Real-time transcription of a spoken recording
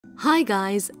Hi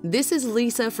guys, this is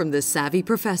Lisa from The Savvy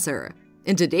Professor.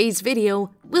 In today's video,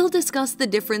 we'll discuss the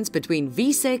difference between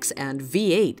V6 and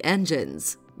V8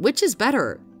 engines. Which is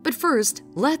better? But first,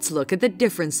 let's look at the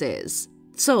differences.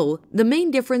 So, the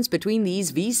main difference between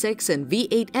these V6 and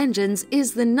V8 engines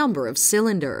is the number of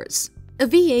cylinders. A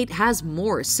V8 has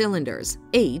more cylinders,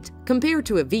 8, compared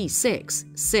to a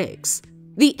V6, 6.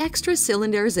 The extra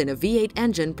cylinders in a V8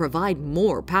 engine provide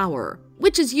more power,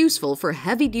 which is useful for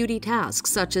heavy-duty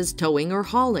tasks such as towing or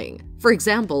hauling. For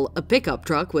example, a pickup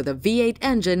truck with a V8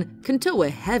 engine can tow a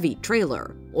heavy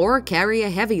trailer or carry a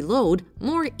heavy load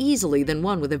more easily than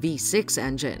one with a V6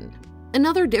 engine.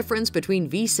 Another difference between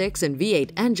V6 and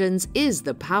V8 engines is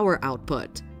the power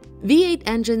output. V8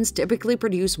 engines typically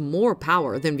produce more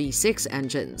power than V6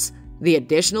 engines. The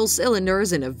additional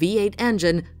cylinders in a V8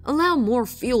 engine allow more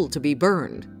fuel to be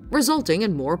burned, resulting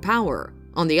in more power.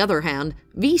 On the other hand,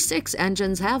 V6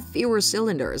 engines have fewer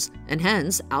cylinders and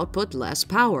hence output less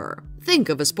power. Think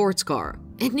of a sports car.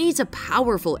 It needs a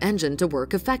powerful engine to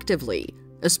work effectively.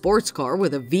 A sports car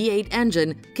with a V8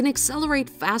 engine can accelerate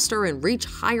faster and reach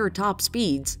higher top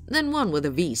speeds than one with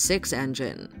a V6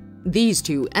 engine. These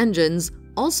two engines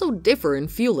also differ in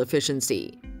fuel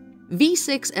efficiency.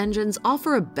 V6 engines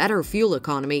offer a better fuel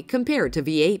economy compared to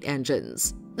V8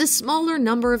 engines. The smaller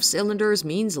number of cylinders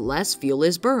means less fuel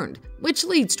is burned, which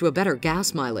leads to a better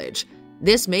gas mileage.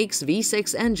 This makes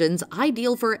V6 engines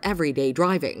ideal for everyday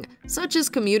driving, such as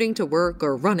commuting to work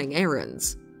or running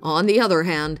errands. On the other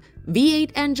hand,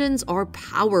 V8 engines are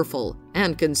powerful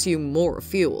and consume more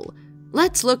fuel.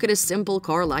 Let's look at a simple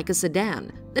car like a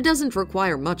sedan that doesn't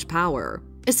require much power.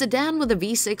 A sedan with a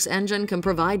V6 engine can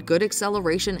provide good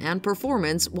acceleration and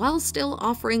performance while still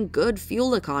offering good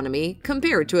fuel economy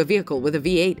compared to a vehicle with a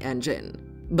V8 engine.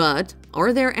 But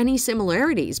are there any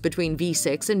similarities between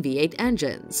V6 and V8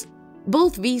 engines?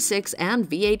 Both V6 and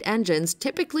V8 engines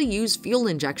typically use fuel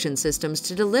injection systems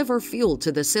to deliver fuel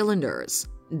to the cylinders.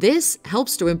 This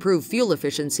helps to improve fuel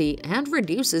efficiency and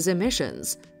reduces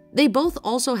emissions. They both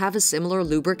also have a similar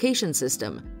lubrication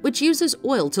system, which uses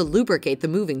oil to lubricate the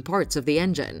moving parts of the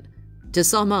engine. To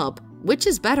sum up, which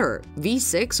is better,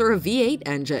 V6 or a V8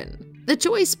 engine? The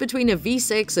choice between a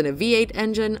V6 and a V8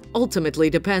 engine ultimately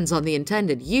depends on the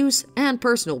intended use and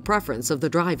personal preference of the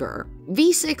driver.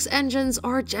 V6 engines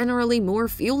are generally more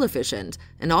fuel efficient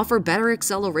and offer better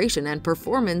acceleration and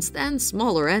performance than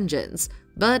smaller engines,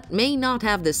 but may not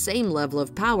have the same level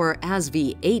of power as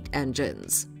V8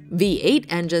 engines. V8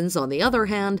 engines, on the other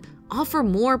hand, offer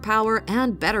more power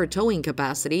and better towing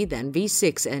capacity than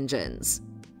V6 engines.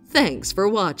 Thanks for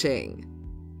watching.